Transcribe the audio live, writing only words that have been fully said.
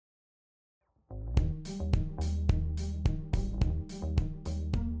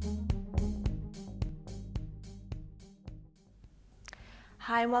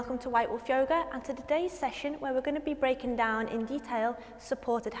Hi and welcome to White Wolf Yoga, and to today's session where we're going to be breaking down in detail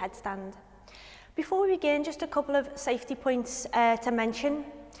supported headstand. Before we begin, just a couple of safety points to mention.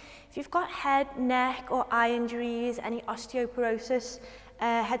 If you've got head, neck or eye injuries, any osteoporosis,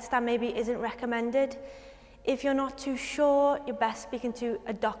 headstand maybe isn't recommended. If you're not too sure, you're best speaking to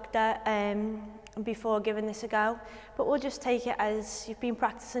a doctor before giving this a go, but we'll just take it as you've been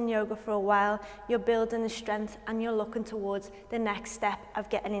practicing yoga for a while, you're building the strength and you're looking towards the next step of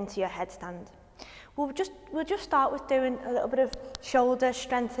getting into your headstand. We'll just start with doing a little bit of shoulder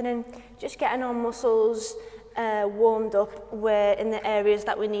strengthening, just getting our muscles warmed up in the areas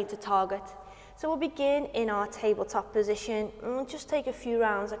that we need to target. So we'll begin in our tabletop position and we'll just take a few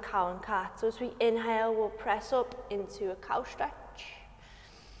rounds of cow and cat. So as we inhale, we'll press up into a cow stretch.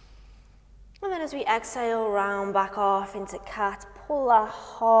 And then as we exhale, round back off into cat, pull that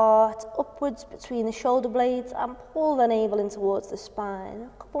heart upwards between the shoulder blades and pull the navel in towards the spine.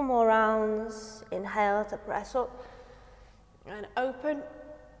 A couple more rounds. Inhale to press up and open.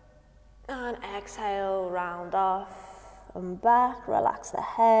 And exhale, round off and back. Relax the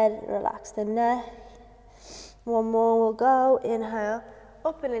head, relax the neck. One more will go. Inhale,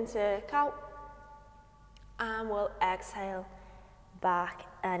 up and into cow. And we'll exhale back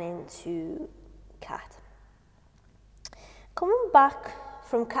and into cat. Coming back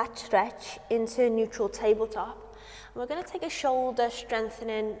from cat stretch into neutral tabletop, we're going to take a shoulder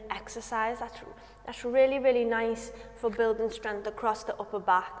strengthening exercise. That's really nice for building strength across the upper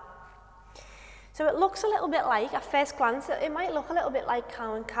back. So it looks a little bit like, at first glance, it might look a little bit like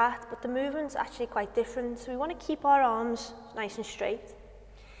cow and cat, but the movement's actually quite different. So we want to keep our arms nice and straight.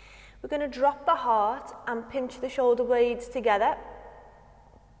 We're going to drop the heart and pinch the shoulder blades together.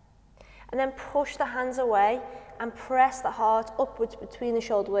 And then push the hands away and press the heart upwards between the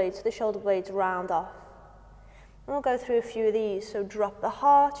shoulder blades so the shoulder blades round off. And we'll go through a few of these. So drop the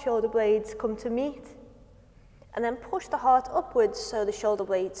heart, shoulder blades come to meet. And then push the heart upwards so the shoulder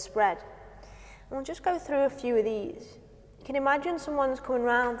blades spread. And we'll just go through a few of these. You can imagine someone's coming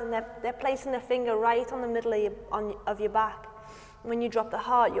round and they're placing their finger right on the middle of your back. When you drop the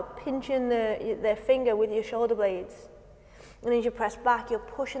heart, you're pinching their finger with your shoulder blades. And as you press back, you're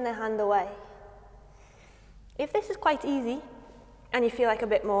pushing the hand away. If this is quite easy, and you feel like a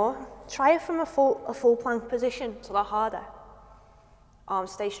bit more, try it from a full plank position, so they're harder.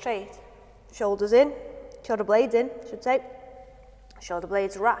 Arms stay straight, shoulders in, shoulder blades in, I should say. Shoulder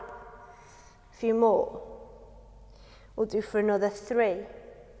blades wrap. A few more. We'll do for another 3.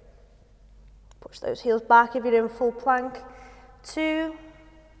 Push those heels back if you're in full plank. 2.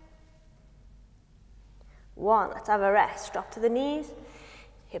 1, let's have a rest. Drop to the knees,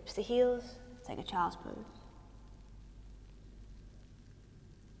 hips to heels, take a child's pose.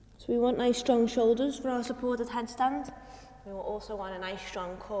 So we want nice strong shoulders for our supported headstand. We will also want a nice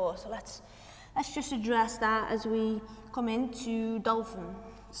strong core. So let's just address that as we come into dolphin.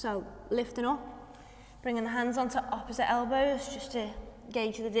 So lifting up, bringing the hands onto opposite elbows just to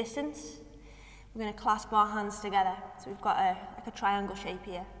gauge the distance. We're going to clasp our hands together. So we've got like a triangle shape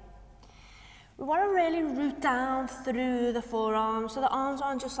here. We want to really root down through the forearms, so the arms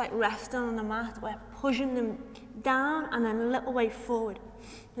aren't just like resting on the mat, we're pushing them down and then a little way forward.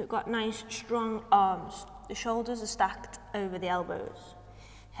 We've got nice strong arms. The shoulders are stacked over the elbows.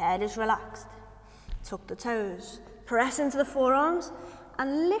 Head is relaxed. Tuck the toes. Press into the forearms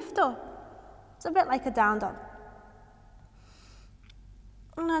and lift up. It's a bit like a down dog.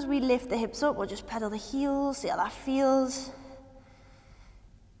 And as we lift the hips up, we'll just pedal the heels, see how that feels.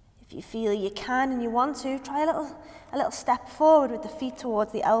 If you feel you can and you want to, try a little step forward with the feet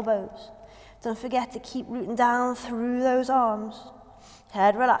towards the elbows. Don't forget to keep rooting down through those arms.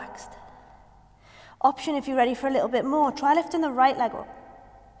 Head relaxed. Option if you're ready for a little bit more, try lifting the right leg up.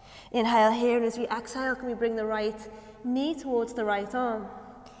 Inhale here, and as we exhale, can we bring the right knee towards the right arm?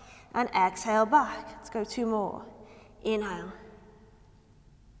 And exhale back. Let's go 2 more. Inhale.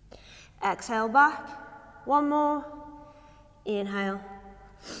 Exhale back. 1 more. Inhale.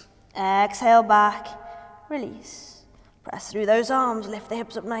 Exhale back, release. Press through those arms, lift the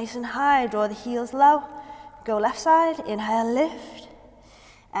hips up nice and high, draw the heels low. Go left side, inhale, lift.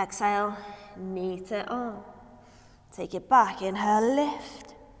 Exhale, knee to arm. Take it back, inhale,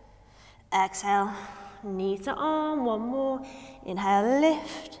 lift. Exhale, knee to arm, 1 more. Inhale,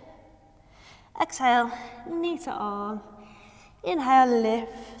 lift. Exhale, knee to arm. Inhale,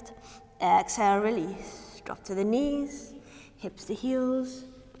 lift. Exhale, release. Drop to the knees, hips to heels.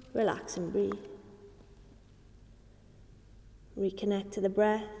 Relax and breathe. Reconnect to the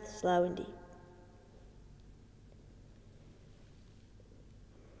breath, slow and deep.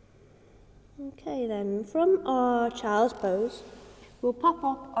 Okay then, from our child's pose, we'll pop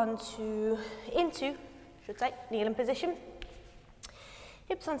up into kneeling position.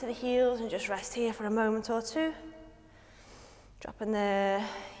 Hips onto the heels and just rest here for a moment or two. Dropping the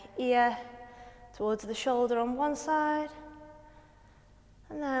ear towards the shoulder on one side.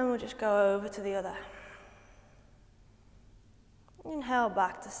 And then we'll just go over to the other. Inhale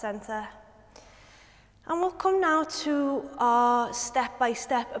back to center. And we'll come now to our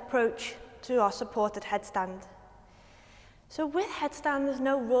step-by-step approach to our supported headstand. So with headstand, there's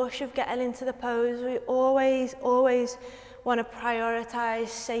no rush of getting into the pose. We always want to prioritize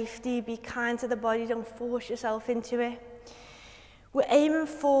safety, be kind to the body, don't force yourself into it. We're aiming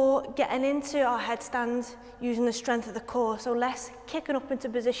for getting into our headstand using the strength of the core, so less kicking up into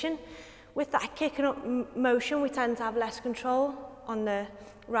position. With that kicking up motion, we tend to have less control on the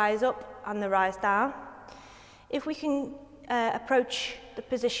rise up and the rise down. If we can approach the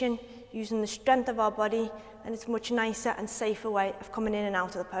position using the strength of our body, then it's a much nicer and safer way of coming in and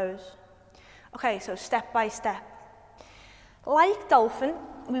out of the pose. Okay, so step by step. Like dolphin,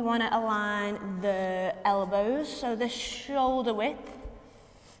 we want to align the elbows, so the shoulder width.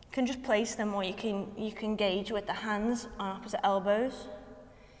 You can just place them, or you can gauge with the hands on opposite elbows.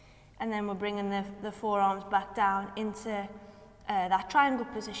 And then we're bringing the forearms back down into that triangle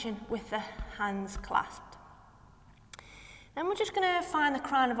position with the hands clasped. Then we're just going to find the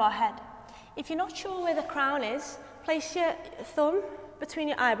crown of our head. If you're not sure where the crown is, place your thumb between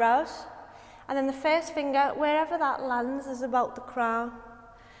your eyebrows, and then the first finger, wherever that lands, is about the crown.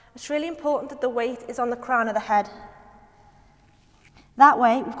 It's really important that the weight is on the crown of the head. That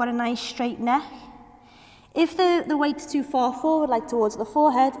way, we've got a nice straight neck. If the weight's too far forward, like towards the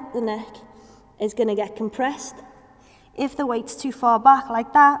forehead, the neck is going to get compressed. If the weight's too far back,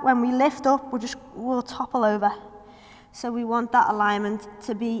 like that, when we lift up, we'll topple over. So we want that alignment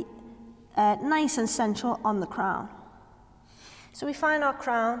to be nice and central on the crown. So we find our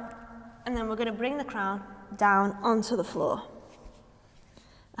crown, and then we're going to bring the crown down onto the floor.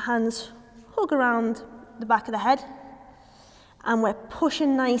 The hands hug around the back of the head, and we're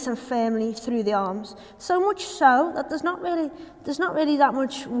pushing nice and firmly through the arms. So much so that there's not really that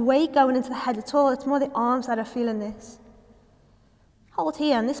much weight going into the head at all. It's more the arms that are feeling this. Hold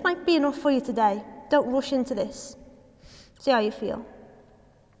here, and this might be enough for you today. Don't rush into this. See how you feel.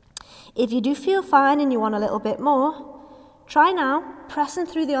 If you do feel fine and you want a little bit more, try now, pressing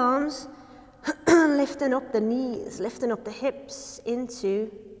through the arms, lifting up the knees, lifting up the hips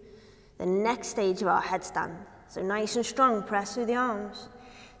into the next stage of our headstand. So nice and strong, press through the arms.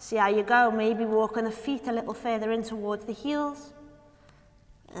 See how you go, maybe walking the feet a little further in towards the heels,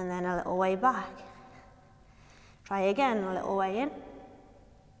 and then a little way back. Try again, a little way in,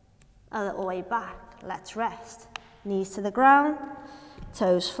 a little way back. Let's rest. Knees to the ground,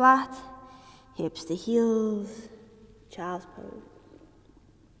 toes flat, hips to heels, child's pose.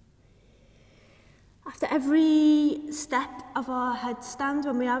 After every step of our headstand,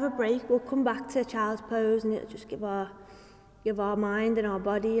 when we have a break, we'll come back to child's pose, and it'll just give our mind and our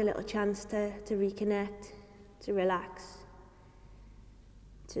body a little chance to reconnect, to relax,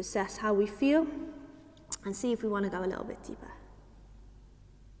 to assess how we feel, and see if we want to go a little bit deeper.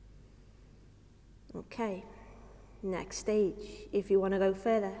 Okay, next stage, if you want to go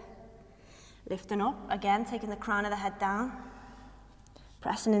further. Lifting up, again, taking the crown of the head down,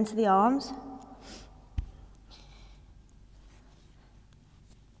 pressing into the arms.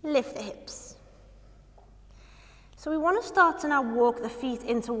 Lift the hips. So we want to start to now walk the feet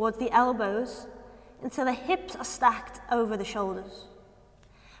in towards the elbows until the hips are stacked over the shoulders.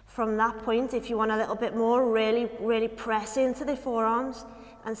 From that point, if you want a little bit more, really press into the forearms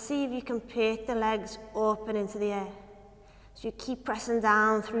and see if you can pick the legs up and into the air. So you keep pressing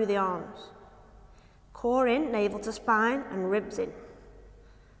down through the arms. Core in, navel to spine, and ribs in.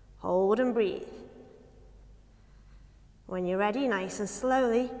 Hold and breathe. When you're ready, nice and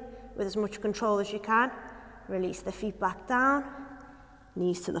slowly, with as much control as you can, release the feet back down,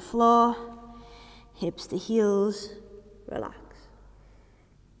 knees to the floor, hips to heels, relax.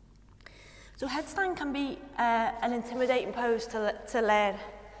 So headstand can be an intimidating pose to learn.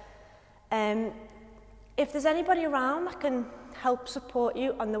 If there's anybody around that can help support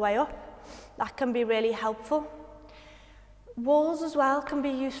you on the way up, that can be really helpful. Walls as well can be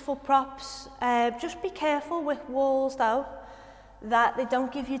useful props. Just be careful with walls though, that they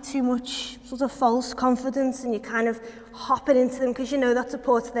don't give you too much sort of false confidence and you're kind of hopping into them because you know that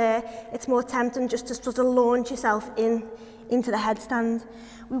support's there. It's more tempting just to sort of launch yourself into the headstand.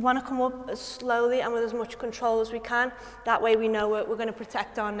 We want to come up as slowly and with as much control as we can. That way we know we're going to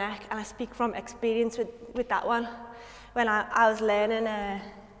protect our neck. And I speak from experience with that one. When I was learning,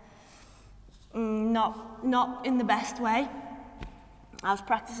 not in the best way. I was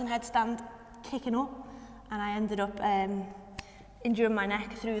practicing headstand, kicking up, and I ended up injuring my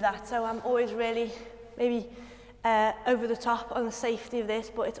neck through that. So I'm always really maybe over the top on the safety of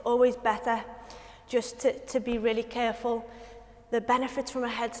this, but it's always better just to be really careful. The benefits from a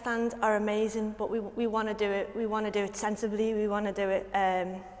headstand are amazing, but we want to do it. We want to do it sensibly. We want to do it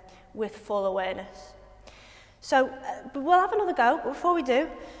with full awareness. So, but we'll have another go. Before we do,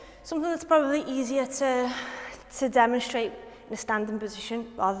 something that's probably easier to demonstrate in a standing position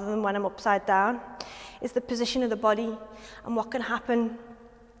rather than when I'm upside down is the position of the body and what can happen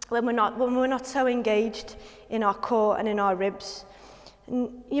when we're not so engaged in our core and in our ribs.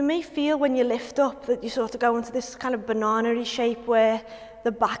 And you may feel when you lift up that you sort of go into this kind of banana-y shape where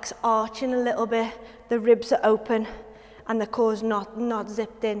the back's arching a little bit, the ribs are open, and the core's not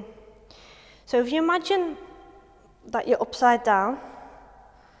zipped in. So if you imagine that you're upside down,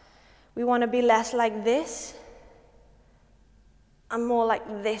 we want to be less like this and more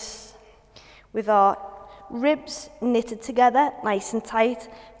like this, with our ribs knitted together, nice and tight,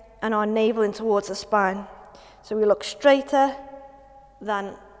 and our navel in towards the spine. So we look straighter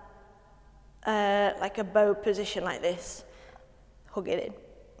than like a bow position like this. Hug it in.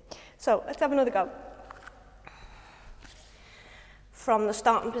 So let's have another go. From the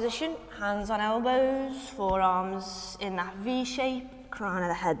starting position, hands on elbows, forearms in that V shape, crown of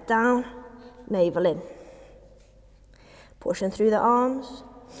the head down, navel in. Pushing through the arms,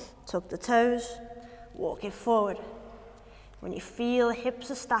 tuck the toes, walk it forward. When you feel the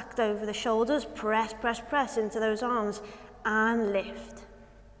hips are stacked over the shoulders, press, press, press into those arms and lift.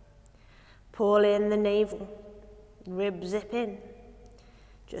 Pull in the navel, ribs zip in.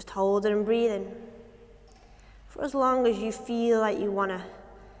 Just hold it and breathe in. For as long as you feel like you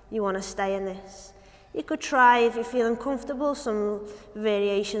wanna stay in this. You could try, if you're feeling comfortable, some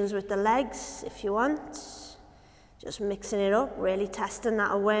variations with the legs if you want. Just mixing it up, really testing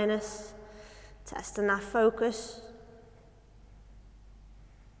that awareness, testing that focus.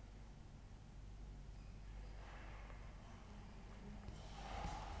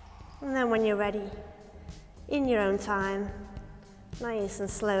 And then when you're ready, in your own time, nice and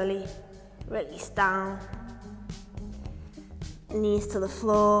slowly, release down. Knees to the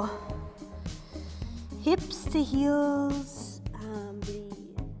floor, hips to heels, and breathe.